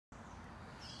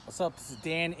What's up? This is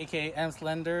Dan, aka M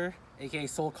Slender, aka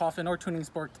Soul Coffin, or Tuning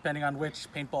Sport, depending on which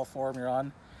paintball forum you're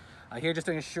on. Here just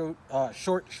doing a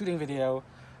short shooting video.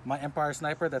 My Empire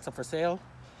Sniper that's up for sale.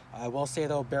 I will say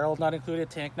though, barrel not included,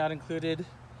 tank not included.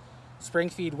 Spring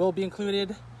feed will be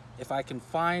included. If I can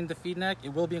find the feed neck, it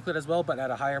will be included as well, but at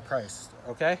a higher price,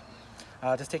 okay?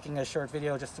 Just taking a short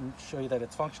video just to show you that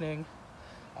it's functioning.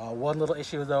 One little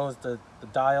issue though is the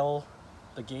dial,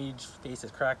 the gauge face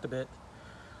is cracked a bit.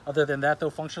 Other than that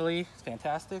though, functionally, it's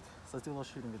fantastic. So let's do a little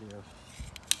shooting video.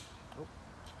 Oh.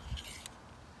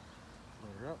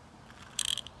 Load her up.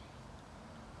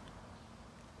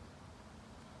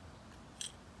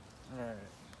 All right.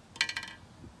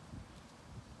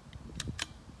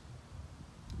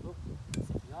 Oh,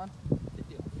 safety on,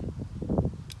 safety off.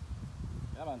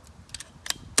 Come on.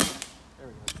 There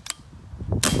we go.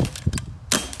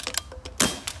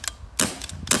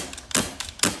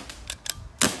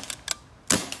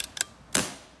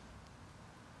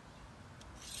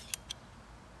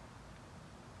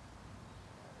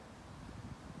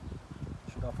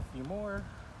 Shoot off a few more.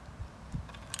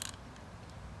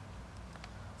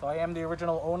 So I am the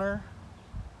original owner.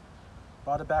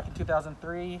 Bought it back in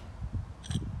 2003.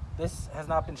 This has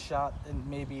not been shot in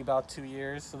maybe about 2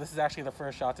 years. So this is actually the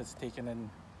first shot it's taken in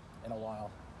a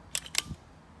while.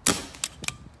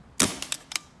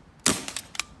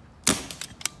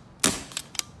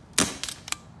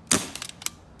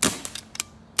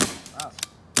 Wow,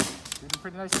 shooting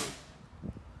pretty nicely.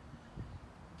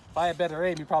 If I had better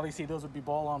aim, you probably see those would be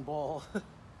ball on ball.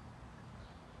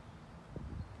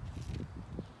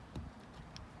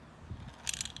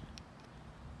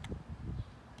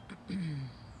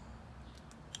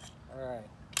 All right.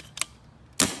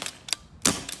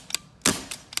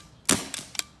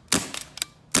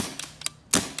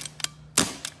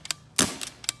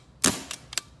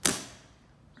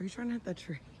 Are you trying to hit that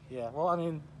tree? Yeah, well, I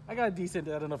mean, I got a decent,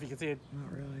 I don't know if you can see it. Not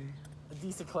really. A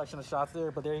decent collection of shots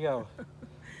there, but there you go.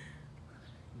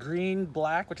 Green,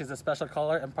 black, which is a special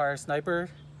color, Empire Sniper.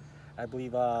 I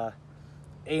believe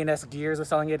A&S Gears are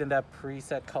selling it in that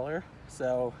preset color.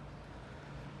 So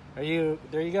there you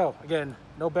go. Again,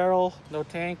 no barrel, no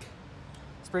tank,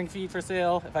 spring feed for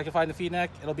sale. If I can find the feed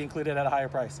neck, it'll be included at a higher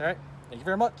price. All right, thank you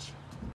very much.